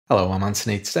Hello, I'm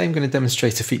Anthony. Today I'm going to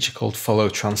demonstrate a feature called Follow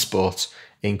Transport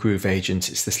in Groove Agent.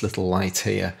 It's this little light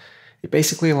here. It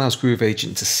basically allows Groove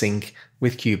Agent to sync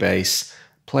with Cubase,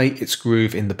 play its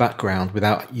groove in the background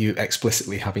without you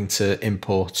explicitly having to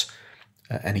import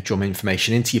any drum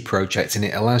information into your project, and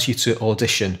it allows you to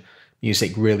audition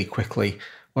music really quickly.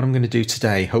 What I'm going to do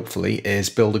today, hopefully, is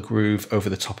build a groove over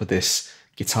the top of this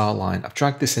guitar line. I've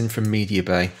dragged this in from Media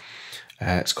Bay.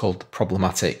 It's called the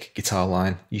Problematic guitar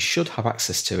line. You should have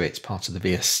access to it. It's part of the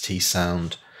VST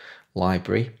Sound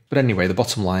library. But anyway, the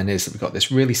bottom line is that we've got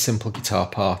this really simple guitar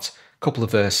part, a couple of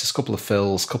verses, a couple of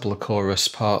fills, a couple of chorus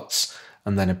parts,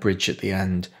 and then a bridge at the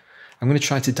end. I'm going to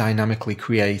try to dynamically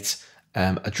create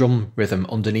a drum rhythm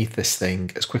underneath this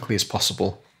thing as quickly as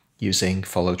possible using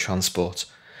Follow Transport.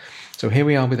 So here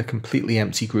we are with a completely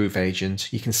empty Groove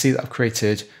Agent. You can see that I've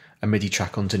created a MIDI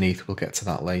track underneath. We'll get to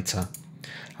that later.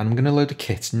 And I'm going to load a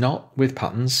kit, not with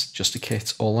patterns, just a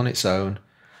kit all on its own.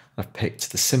 I've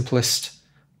picked the simplest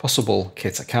possible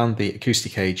kit I can, the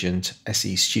Acoustic Agent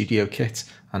SE Studio kit,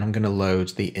 and I'm going to load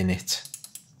the init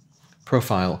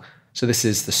profile. So this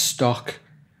is the stock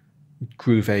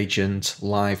Groove Agent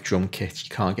live drum kit. You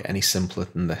can't get any simpler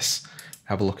than this.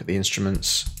 Have a look at the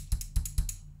instruments.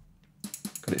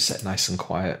 Got it set nice and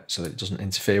quiet so that it doesn't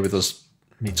interfere with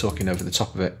me talking over the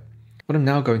top of it. What I'm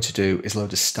now going to do is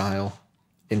load a style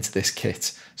into this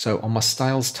kit. So on my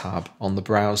styles tab on the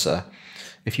browser,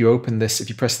 if you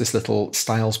press this little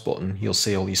styles button, you'll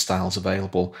see all your styles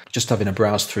available. Just having a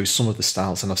browse through some of the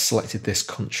styles, and I've selected this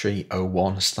Country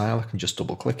 01 style. I can just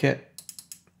double click it,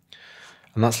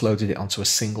 and that's loaded it onto a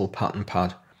single pattern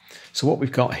pad. So what we've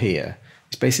got here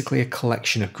is basically a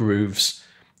collection of grooves.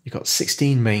 You've got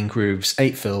 16 main grooves,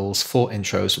 8 fills, 4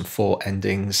 intros and 4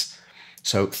 endings.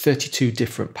 So 32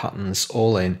 different patterns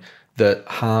all in that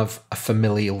have a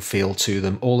familial feel to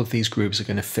them. All of these grooves are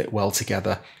going to fit well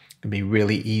together. It's going to be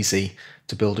really easy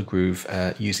to build a groove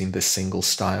using this single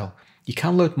style. You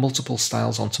can load multiple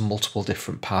styles onto multiple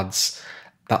different pads.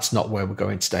 That's not where we're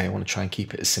going today. I want to try and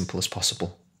keep it as simple as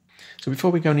possible. So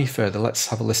before we go any further, let's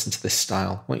have a listen to this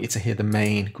style. I want you to hear the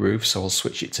main groove, so I'll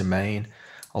switch it to main.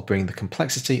 I'll bring the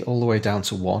complexity all the way down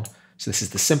to 1. So this is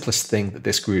the simplest thing that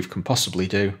this groove can possibly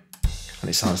do, and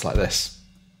it sounds like this.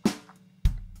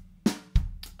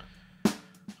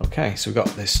 Okay, so we've got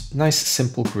this nice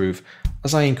simple groove.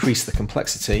 As I increase the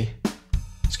complexity,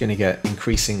 it's going to get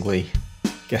increasingly,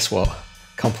 guess what,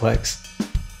 complex.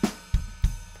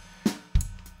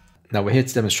 Now we're here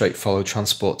to demonstrate Follow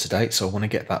Transport today, so I want to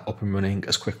get that up and running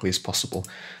as quickly as possible.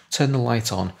 Turn the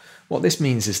light on. What this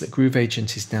means is that Groove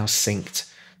Agent is now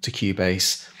synced to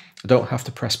Cubase. I don't have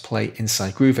to press play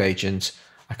inside Groove Agent.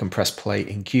 I can press play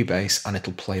in Cubase and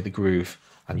it'll play the groove.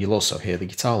 And you'll also hear the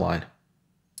guitar line.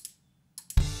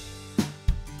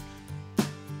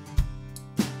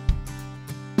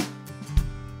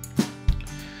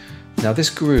 Now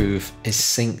this groove is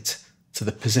synced to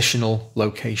the positional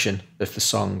location of the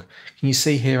song. Can you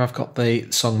see here I've got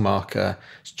the song marker.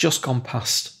 It's just gone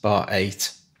past bar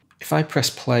 8. If I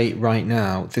press play right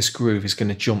now, this groove is going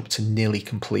to jump to nearly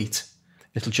complete.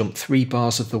 It'll jump 3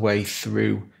 bars of the way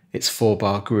through its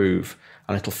 4-bar groove,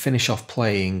 and it'll finish off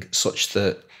playing such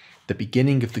that the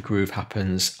beginning of the groove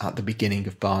happens at the beginning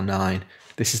of bar 9.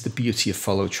 This is the beauty of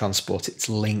Follow Transport. It's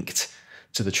linked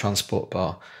to the transport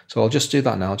bar. So I'll just do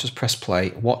that now. I'll just press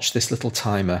play, watch this little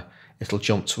timer. It'll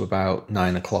jump to about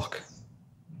 9 o'clock.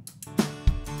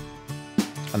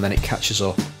 And then it catches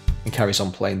up and carries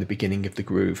on playing the beginning of the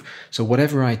groove. So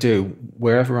whatever I do,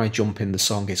 wherever I jump in the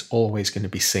song, it's always going to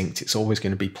be synced. It's always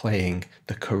going to be playing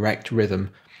the correct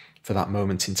rhythm for that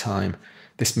moment in time.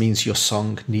 This means your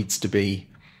song needs to be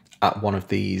at one of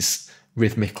these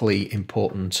rhythmically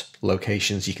important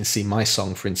locations. You can see my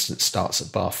song, for instance, starts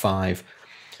at bar 5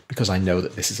 because I know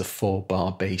that this is a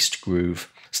 4-bar based groove.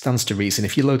 Stands to reason.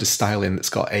 If you load a style in that's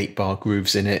got 8-bar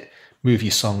grooves in it, move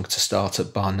your song to start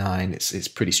at bar 9. It's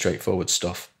pretty straightforward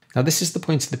stuff. Now this is the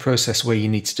point of the process where you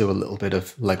need to do a little bit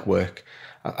of legwork.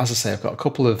 As I say, I've got a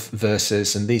couple of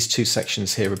verses, and these 2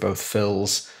 sections here are both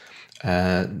fills.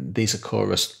 These are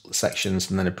chorus sections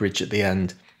and then a bridge at the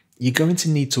end. You're going to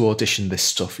need to audition this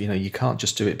stuff. You know, you can't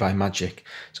just do it by magic.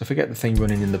 So if I get the thing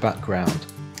running in the background,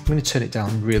 I'm going to turn it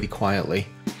down really quietly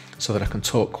so that I can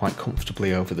talk quite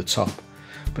comfortably over the top.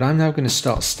 But I'm now going to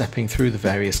start stepping through the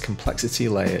various complexity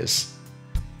layers.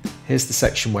 Here's the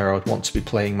section where I would want to be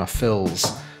playing my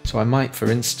fills. So I might, for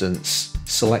instance,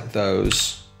 select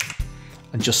those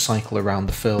and just cycle around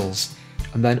the fills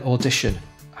and then audition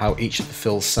how each of the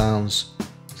fills sounds.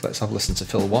 So let's have a listen to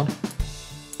fill 1.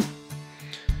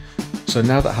 So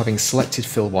now that having selected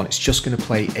fill 1, it's just going to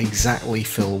play exactly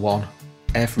fill 1,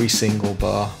 every single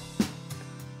bar.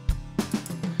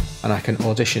 and I can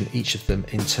audition each of them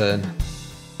in turn.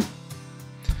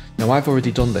 Now I've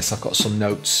already done this, I've got some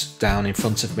notes down in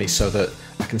front of me so that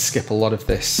I can skip a lot of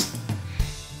this.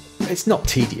 It's not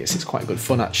tedious, it's quite good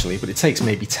fun actually, but it takes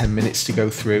maybe 10 minutes to go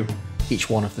through each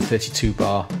one of the 32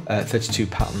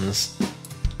 patterns,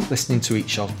 listening to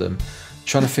each of them,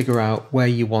 trying to figure out where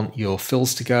you want your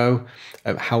fills to go,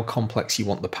 how complex you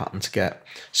want the pattern to get.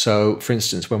 So for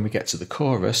instance, when we get to the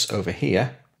chorus over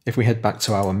here, if we head back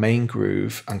to our main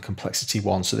groove and complexity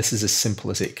 1, so this is as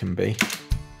simple as it can be.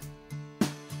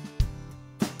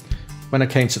 When I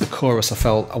came to the chorus, I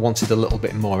felt I wanted a little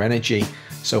bit more energy.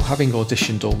 So having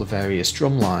auditioned all the various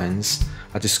drum lines,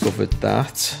 I discovered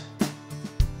that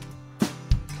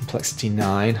complexity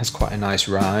 9 has quite a nice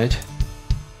ride.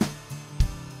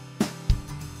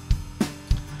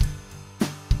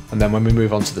 And then when we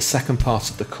move on to the second part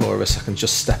of the chorus, I can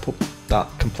just step up that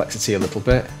complexity a little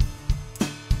bit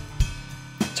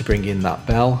to bring in that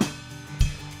bell.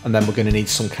 And then we're going to need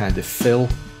some kind of fill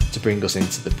to bring us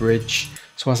into the bridge.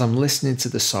 So as I'm listening to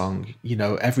the song, you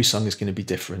know, every song is going to be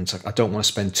different. I don't want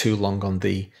to spend too long on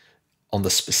the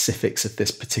specifics of this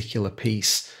particular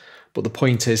piece, but the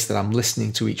point is that I'm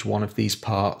listening to each one of these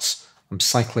parts. I'm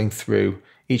cycling through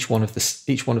each one of the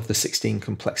 16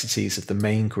 complexities of the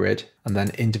main grid, and then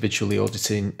individually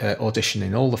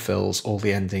auditioning all the fills, all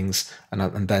the endings,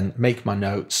 and then make my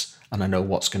notes, and I know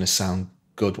what's going to sound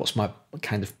good, what's my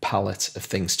kind of palette of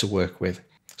things to work with.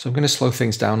 So I'm going to slow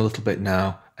things down a little bit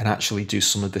now and actually do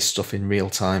some of this stuff in real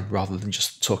time rather than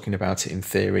just talking about it in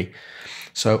theory.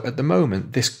 So at the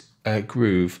moment, this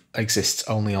groove exists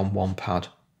only on one pad.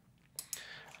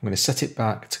 I'm going to set it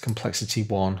back to complexity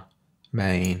 1,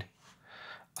 main,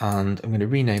 and I'm going to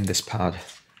rename this pad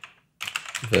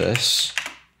verse,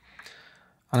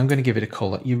 and I'm going to give it a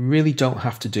colour. You really don't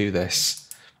have to do this.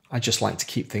 I just like to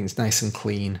keep things nice and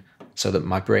clean so that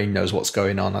my brain knows what's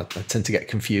going on. I tend to get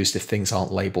confused if things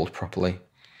aren't labelled properly.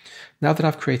 Now that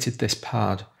I've created this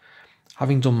pad,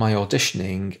 having done my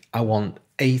auditioning, I want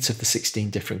 8 of the 16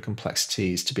 different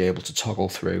complexities to be able to toggle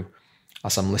through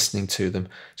as I'm listening to them.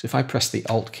 So if I press the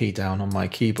Alt key down on my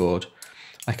keyboard,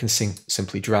 I can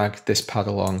simply drag this pad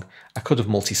along. I could have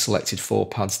multi-selected 4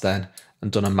 pads then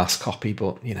and done a mass copy,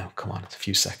 but you know, come on, it's a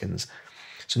few seconds.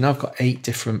 So now I've got 8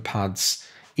 different pads.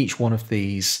 Each one of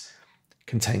these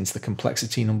contains the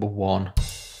complexity number 1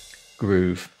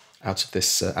 groove out of this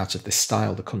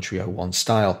style, the Country 01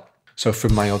 style. So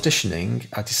from my auditioning,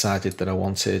 I decided that I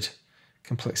wanted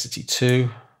complexity 2,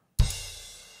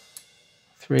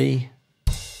 3,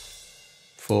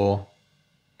 4,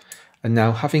 and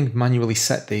now having manually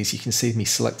set these, you can see me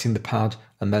selecting the pad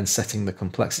and then setting the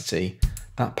complexity.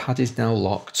 That pad is now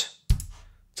locked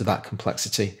to that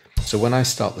complexity. So when I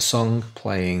start the song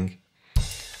playing,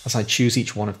 as I choose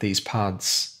each one of these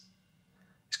pads,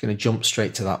 it's going to jump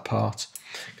straight to that part.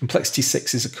 Complexity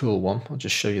 6 is a cool one. I'll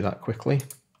just show you that quickly.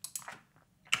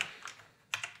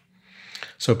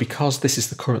 So because this is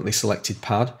the currently selected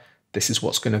pad, this is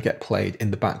what's going to get played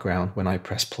in the background when I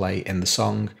press play in the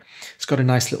song. It's got a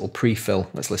nice little pre-fill.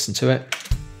 Let's listen to it.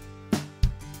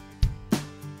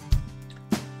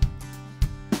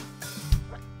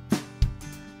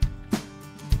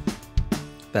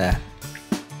 There.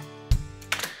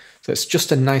 So it's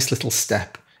just a nice little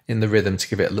step in the rhythm to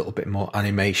give it a little bit more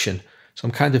animation. So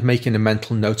I'm kind of making a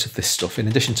mental note of this stuff. In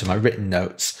addition to my written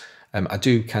notes, I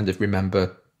do kind of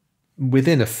remember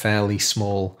within a fairly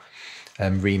small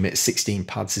remit, 16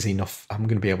 pads is enough. I'm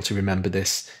going to be able to remember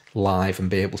this live and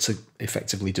be able to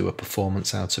effectively do a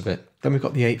performance out of it. Then we've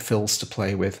got the 8 fills to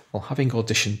play with. Well, having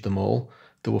auditioned them all,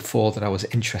 there were 4 that I was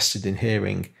interested in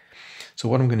hearing. So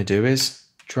what I'm going to do is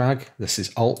drag, this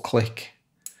is Alt-click,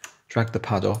 drag the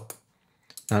pad up.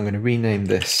 Now I'm going to rename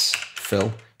this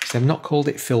fill. So I've not called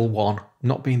it fill 1, I'm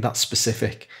not being that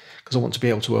specific, because I want to be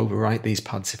able to overwrite these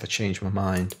pads if I change my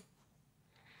mind.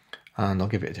 And I'll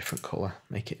give it a different colour,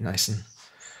 make it nice and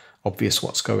obvious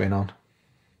what's going on.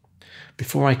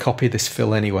 Before I copy this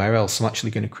fill anywhere else, I'm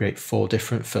actually going to create 4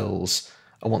 different fills.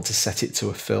 I want to set it to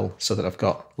a fill so that I've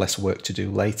got less work to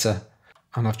do later.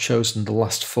 And I've chosen the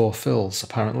last 4 fills,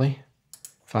 apparently.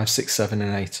 5, 6, 7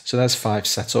 and 8. So there's 5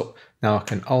 set up. Now I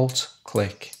can Alt,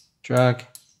 click, drag,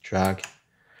 drag,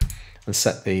 and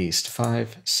set these to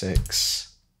 5,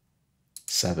 6,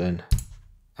 7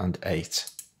 and 8.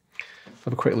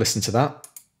 Have a quick listen to that.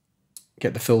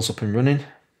 Get the fills up and running.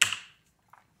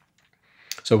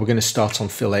 So we're going to start on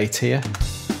fill 8 here.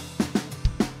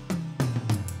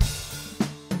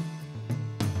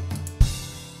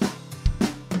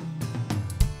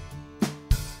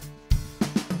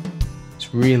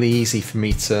 It's really easy for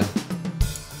me to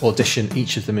audition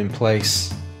each of them in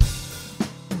place.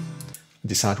 I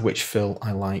decide which fill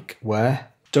I like where.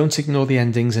 Don't ignore the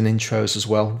endings and intros as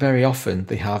well. Very often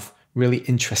they have really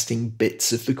interesting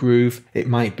bits of the groove. It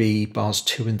might be bars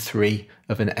 2 and 3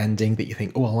 of an ending that you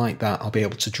think, oh, I like that. I'll be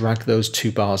able to drag those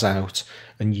 2 bars out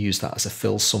and use that as a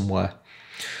fill somewhere.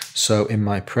 So in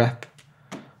my prep,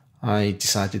 I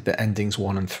decided that endings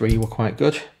 1 and 3 were quite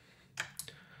good.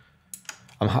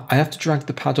 I have to drag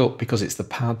the pad up because it's the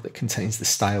pad that contains the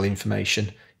style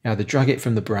information. You either drag it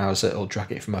from the browser or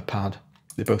drag it from a pad.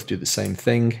 They both do the same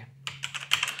thing.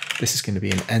 This is going to be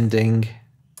an ending,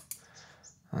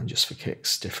 and just for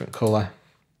kicks, different color.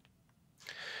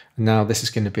 And now this is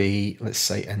going to be, let's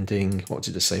say, ending, what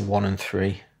did I say, 1 and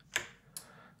 3.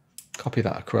 Copy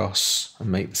that across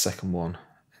and make the second one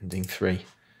ending 3.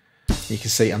 You can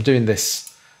see I'm doing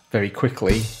this very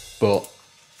quickly, but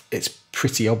it's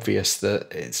pretty obvious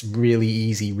that it's really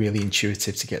easy, really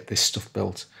intuitive to get this stuff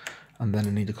built. And then I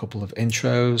need a couple of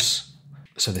intros.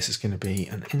 So this is going to be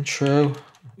an intro.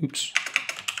 Oops.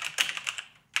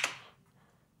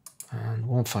 And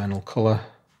one final color.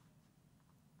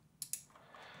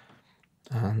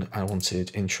 And I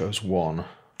wanted intros 1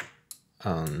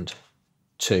 and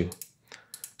 2.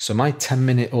 So my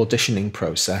 10-minute auditioning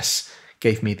process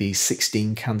gave me these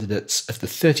 16 candidates of the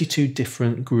 32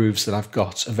 different grooves that I've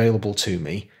got available to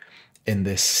me in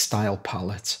this style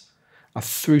palette. I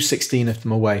threw 16 of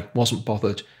them away, wasn't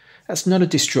bothered. That's not a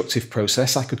destructive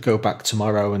process. I could go back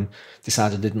tomorrow and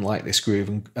decide I didn't like this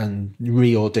groove and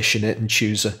re-audition it and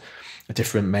choose a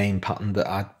different main pattern that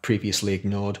I'd previously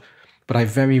ignored. But I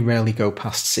very rarely go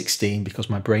past 16 because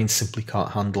my brain simply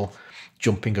can't handle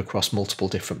jumping across multiple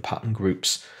different pattern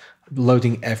groups.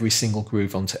 Loading every single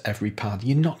groove onto every pad,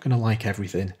 you're not going to like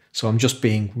everything. So I'm just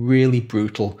being really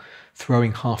brutal,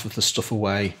 throwing half of the stuff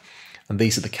away, and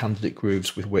these are the candidate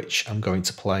grooves with which I'm going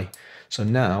to play. So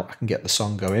now I can get the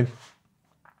song going.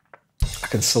 I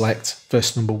can select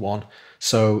verse number 1.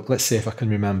 So let's see if I can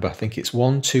remember. I think it's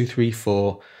 1, 2, 3,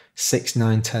 4, 6,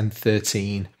 9, 10,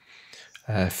 13,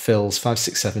 fills 5,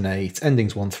 6, 7, 8,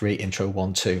 endings 1, 3, intro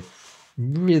 1, 2.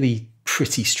 Really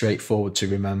pretty straightforward to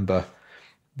remember.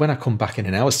 When I come back in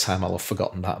an hour's time, I'll have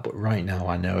forgotten that, but right now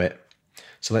I know it.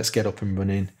 So let's get up and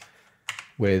running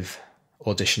with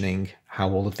auditioning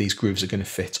how all of these grooves are going to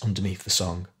fit underneath the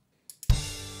song.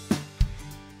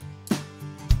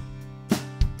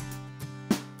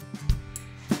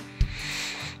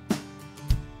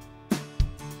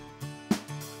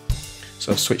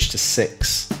 So I've switched to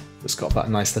 6. It's got that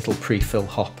nice little pre-fill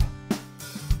hop.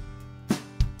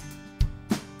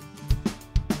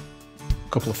 A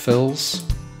couple of fills.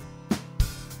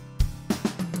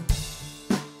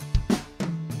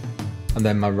 And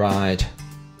then my ride.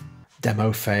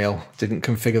 Demo fail. Didn't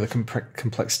configure the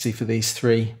complexity for these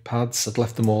 3 pads. I'd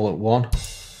left them all at 1.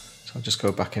 So I'll just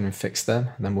go back in and fix them,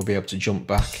 and then we'll be able to jump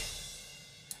back.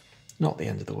 Not the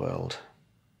end of the world.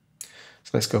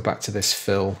 So let's go back to this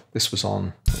fill. This was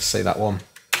on, let's say that one.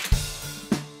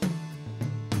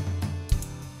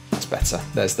 That's better.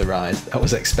 There's the ride I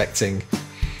was expecting.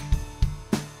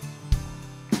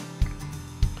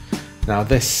 Now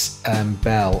this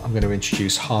bell I'm going to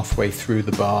introduce halfway through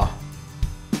the bar.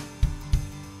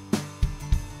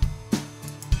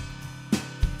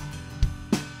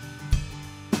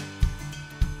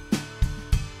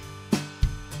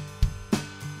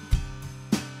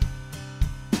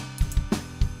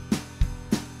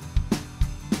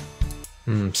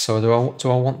 So do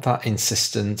I want that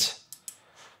insistent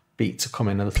beat to come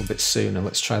in a little bit sooner?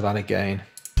 Let's try that again.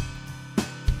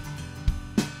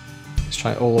 Let's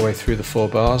try it all the way through the 4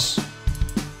 bars.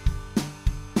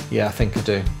 Yeah, I think I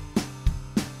do.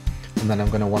 And then I'm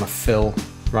going to want to fill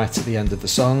right at the end of the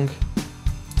song.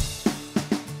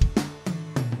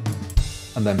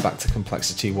 And then back to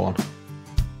complexity 1.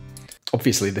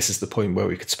 Obviously this is the point where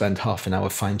we could spend half an hour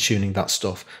fine-tuning that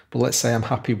stuff, but let's say I'm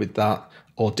happy with that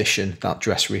audition, that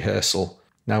dress rehearsal.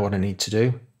 Now what I need to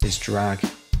do is drag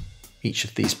each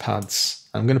of these pads.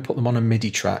 I'm going to put them on a MIDI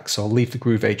track, so I'll leave the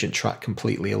Groove Agent track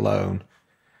completely alone.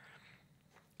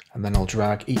 And then I'll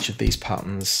drag each of these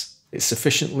patterns. It's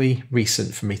sufficiently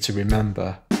recent for me to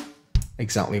remember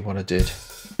exactly what I did.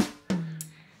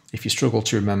 If you struggle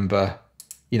to remember,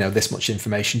 you know, this much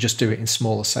information, just do it in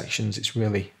smaller sections. It's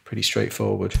really pretty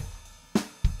straightforward.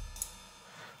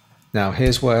 Now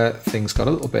here's where things got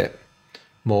a little bit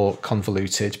more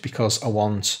convoluted, because I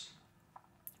want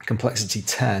complexity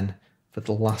 10 for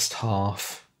the last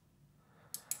half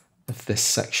of this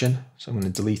section. So I'm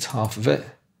going to delete half of it,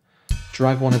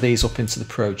 drag one of these up into the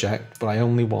project, but I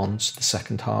only want the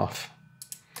second half.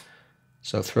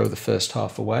 So throw the first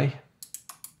half away,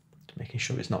 making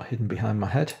sure it's not hidden behind my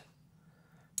head.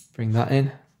 Bring that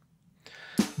in.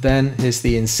 Then here's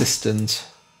the insistent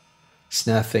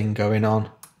snare thing going on.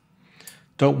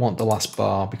 Don't want the last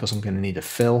bar because I'm going to need a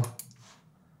fill.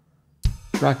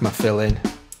 Drag my fill in.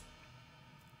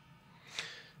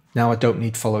 Now I don't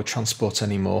need follow transport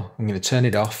anymore. I'm going to turn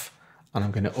it off and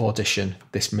I'm going to audition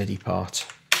this MIDI part.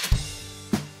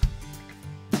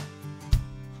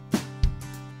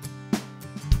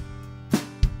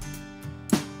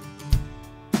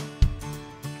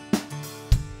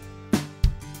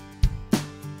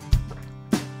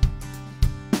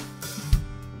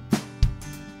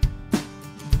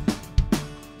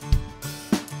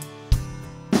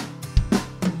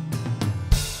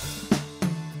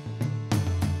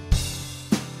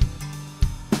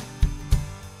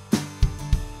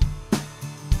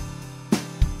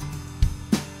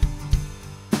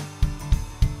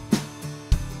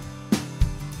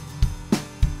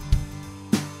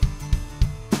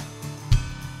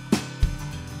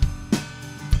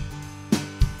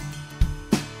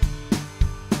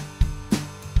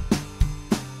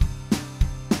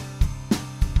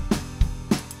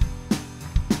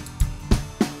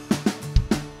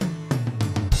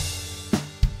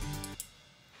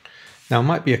 Now, I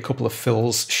might be a couple of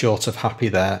fills short of happy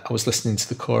there. I was listening to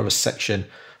the chorus section,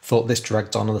 thought this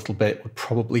dragged on a little bit, would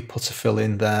probably put a fill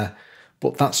in there,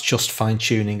 but that's just fine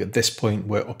tuning. At this point,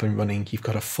 we're up and running. You've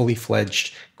got a fully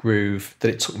fledged groove that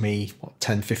it took me,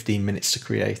 10-15 minutes to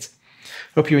create.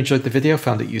 Hope you enjoyed the video,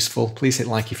 found it useful. Please hit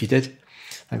like if you did.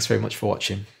 Thanks very much for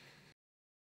watching.